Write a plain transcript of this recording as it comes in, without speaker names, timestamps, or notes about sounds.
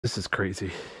This is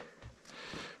crazy.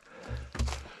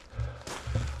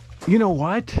 You know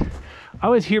what? I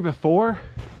was here before.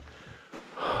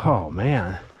 Oh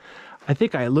man. I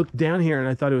think I looked down here and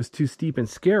I thought it was too steep and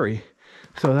scary.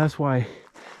 So that's why I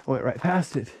went right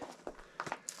past it.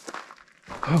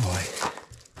 Oh boy.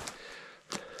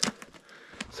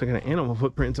 So I got animal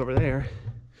footprints over there.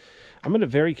 I'm gonna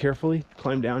very carefully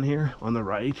climb down here on the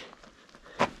right.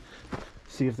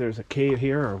 See if there's a cave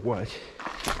here or what.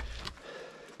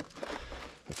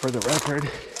 But for the record,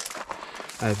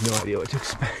 I have no idea what to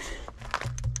expect.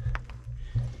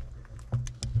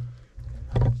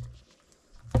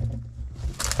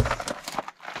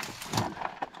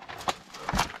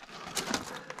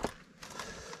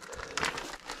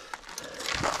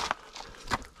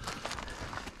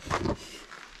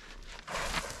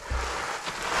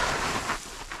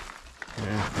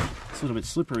 Yeah, it's a little bit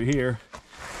slippery here.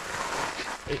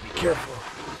 Hey, be careful.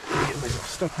 I'm getting myself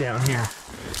stuck down here.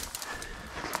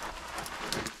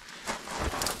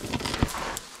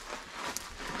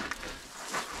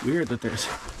 Weird that there's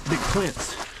big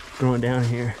plants growing down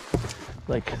here.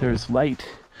 Like there's light.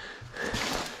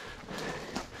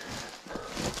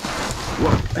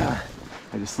 Whoa,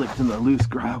 I just slipped in the loose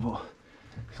gravel.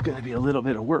 It's gonna be a little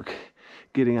bit of work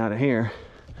getting out of here.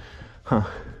 Huh.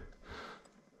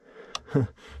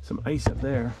 Some ice up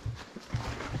there.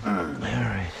 All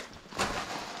right.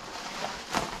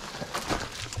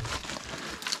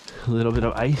 A little bit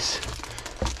of ice.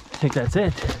 I think that's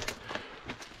it.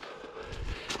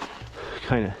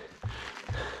 Kind of.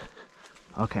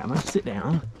 Okay, I'm gonna sit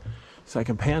down so I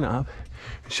can pan up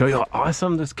and show you how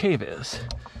awesome this cave is.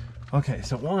 Okay,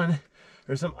 so one,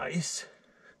 there's some ice.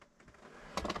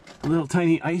 A little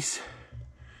tiny ice.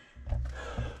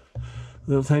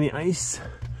 Little tiny ice.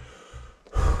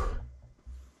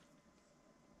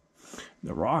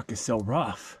 The rock is so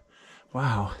rough.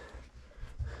 Wow.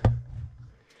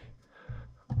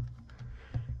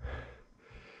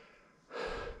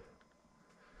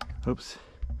 Oops.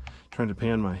 Trying to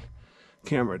pan my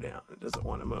camera down. It doesn't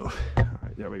want to move. All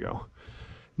right, there we go.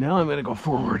 Now I'm going to go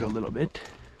forward a little bit.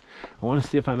 I want to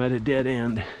see if I'm at a dead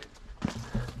end.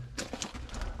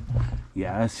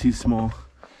 Yeah, it's too small.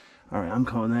 All right, I'm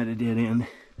calling that a dead end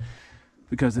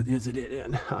because it is a dead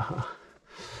end.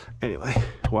 Anyway,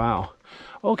 wow.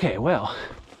 Okay, well.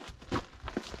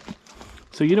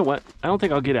 So you know what? I don't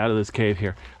think I'll get out of this cave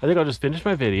here. I think I'll just finish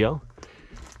my video.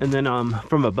 And then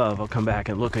from above, I'll come back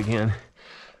and look again.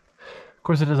 Of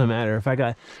course, it doesn't matter if I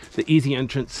got the easy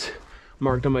entrance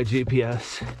marked on my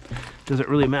GPS. Does it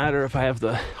really matter if I have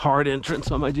the hard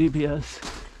entrance on my GPS?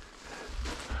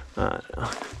 I don't know.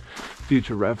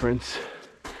 Future reference,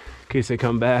 in case I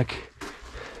come back.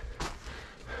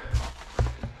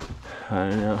 I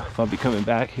don't know if I'll be coming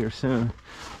back here soon.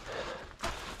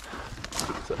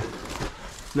 So,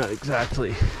 not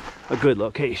exactly a good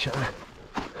location.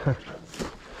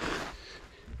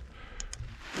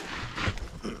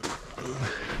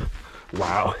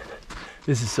 Wow,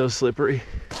 this is so slippery.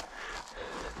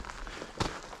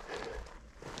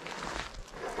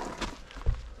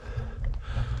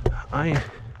 I'm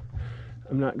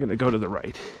not gonna go to the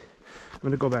right. I'm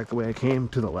gonna go back the way I came,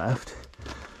 to the left.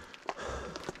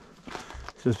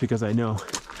 Just because I know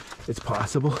it's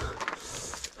possible.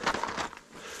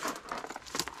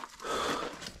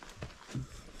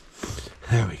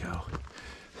 There we go.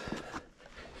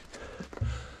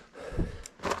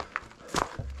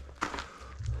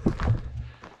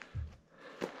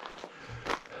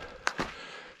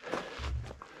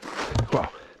 Wow.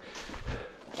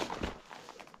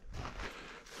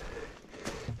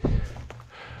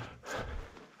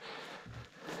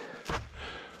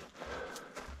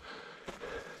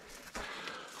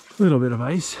 A little bit of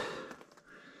ice.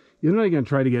 You're not gonna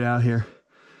try to get out here.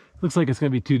 Looks like it's gonna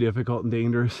be too difficult and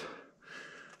dangerous.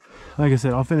 Like I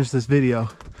said, I'll finish this video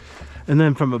and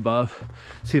then from above,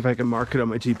 see if I can mark it on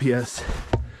my GPS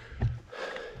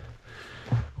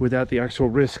without the actual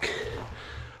risk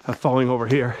of falling over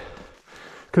here.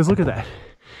 Because look at that.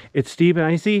 It's steep and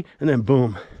icy, and then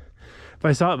boom. If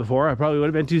I saw it before, I probably would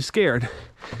have been too scared.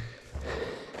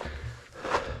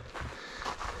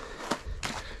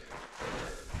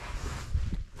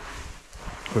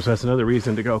 Of course, that's another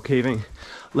reason to go caving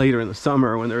later in the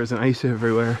summer when there isn't ice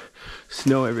everywhere,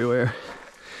 snow everywhere.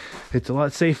 It's a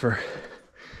lot safer.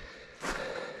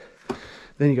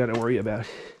 Then you got to worry about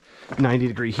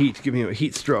 90-degree heat giving you a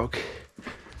heat stroke.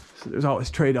 So there's always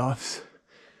trade-offs.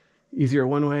 Easier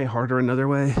one way, harder another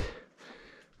way.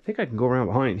 I think I can go around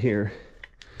behind here.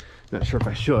 Not sure if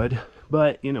I should,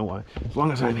 but you know what? As long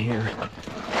as I'm here,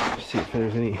 see if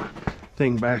there's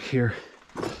anything back here.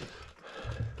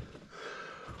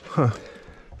 Huh.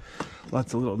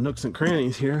 Lots of little nooks and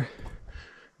crannies here.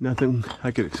 Nothing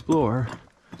I could explore.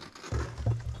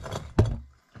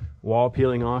 Wall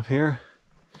peeling off here.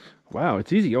 Wow,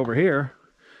 it's easy over here.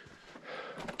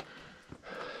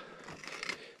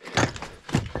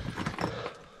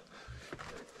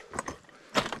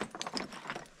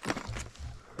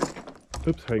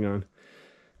 Oops, hang on.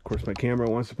 Of course, my camera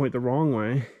wants to point the wrong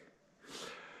way.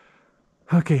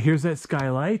 Okay, here's that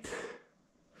skylight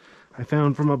I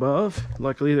found from above.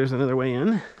 Luckily, there's another way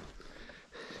in.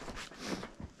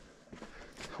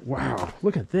 Wow,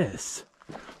 look at this.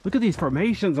 Look at these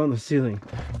formations on the ceiling.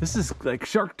 This is like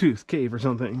Shark Tooth Cave or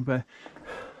something, but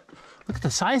look at the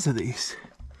size of these.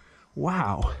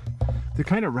 Wow. They're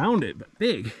kind of rounded, but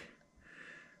big.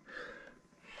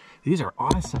 These are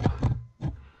awesome.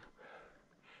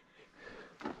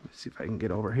 Let's see if I can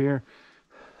get over here.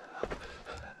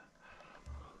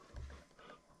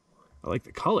 I like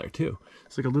the color too.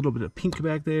 It's like a little bit of pink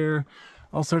back there.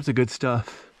 All sorts of good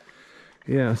stuff.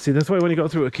 Yeah, see, that's why when you go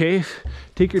through a cave,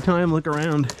 take your time, look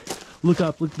around, look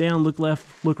up, look down, look left,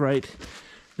 look right.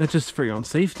 Not just for your own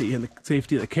safety and the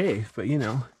safety of the cave, but, you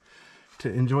know,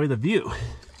 to enjoy the view.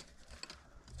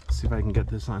 Let's see if I can get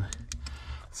this on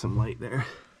some light there.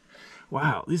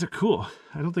 Wow, these are cool.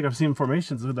 I don't think I've seen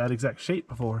formations with that exact shape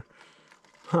before.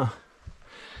 Huh.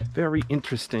 Very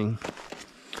interesting.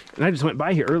 And I just went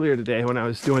by here earlier today when I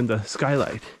was doing the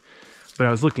skylight, but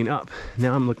I was looking up.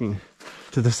 Now I'm looking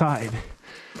to the side.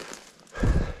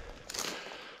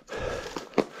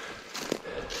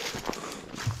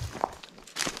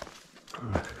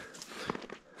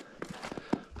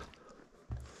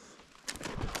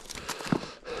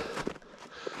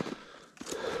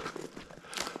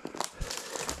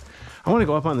 I want to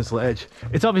go up on this ledge.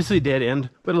 It's obviously a dead end,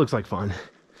 but it looks like fun.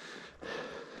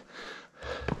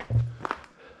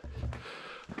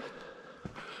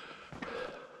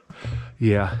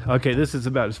 Yeah, okay, this is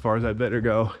about as far as I better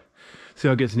go. See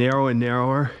how it gets narrower and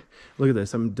narrower? Look at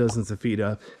this, I'm dozens of feet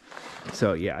up.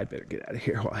 So yeah, I better get out of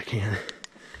here while I can.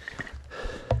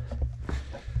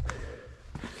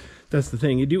 That's the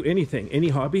thing, you do anything, any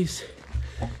hobbies,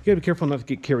 you gotta be careful not to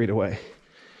get carried away.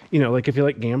 You know, like if you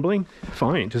like gambling,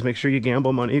 fine, just make sure you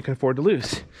gamble money you can afford to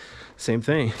lose. Same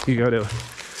thing, you go to,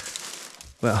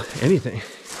 well, anything.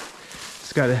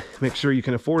 Just gotta make sure you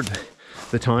can afford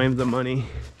the time, the money,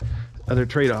 other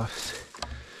trade-offs.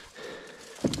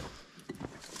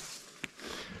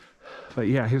 But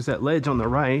yeah, here's that ledge on the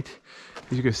right.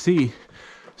 As you can see,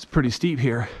 it's pretty steep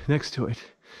here next to it.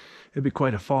 It'd be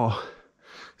quite a fall,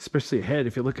 especially ahead.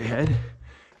 If you look ahead, it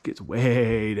gets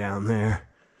way down there.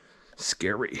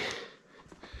 Scary.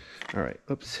 All right,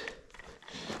 oops.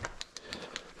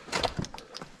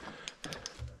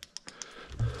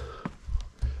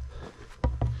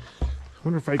 I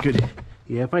wonder if I could,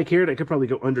 yeah, if I cared, I could probably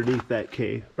go underneath that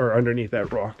cave, or underneath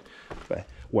that rock, but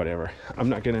whatever. I'm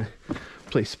not gonna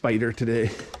play spider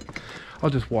today. I'll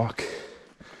just walk.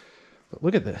 But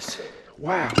look at this.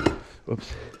 Wow.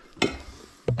 Whoops.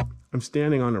 I'm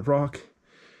standing on a rock.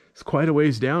 It's quite a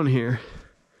ways down here.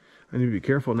 I need to be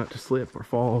careful not to slip or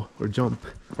fall or jump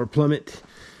or plummet.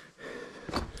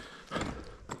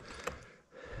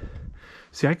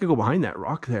 See, I could go behind that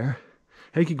rock there.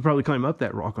 Heck, you could probably climb up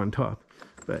that rock on top,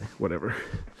 but whatever.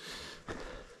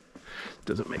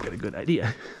 Doesn't make it a good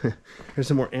idea. Here's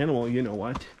some more animal, you know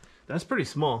what. That's pretty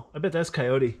small. I bet that's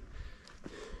coyote.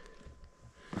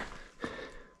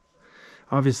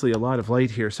 Obviously a lot of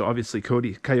light here, so obviously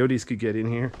coyotes could get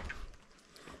in here.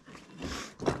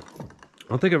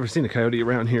 I don't think I've ever seen a coyote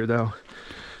around here though.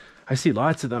 I see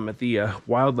lots of them at the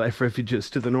wildlife refuges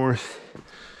to the north.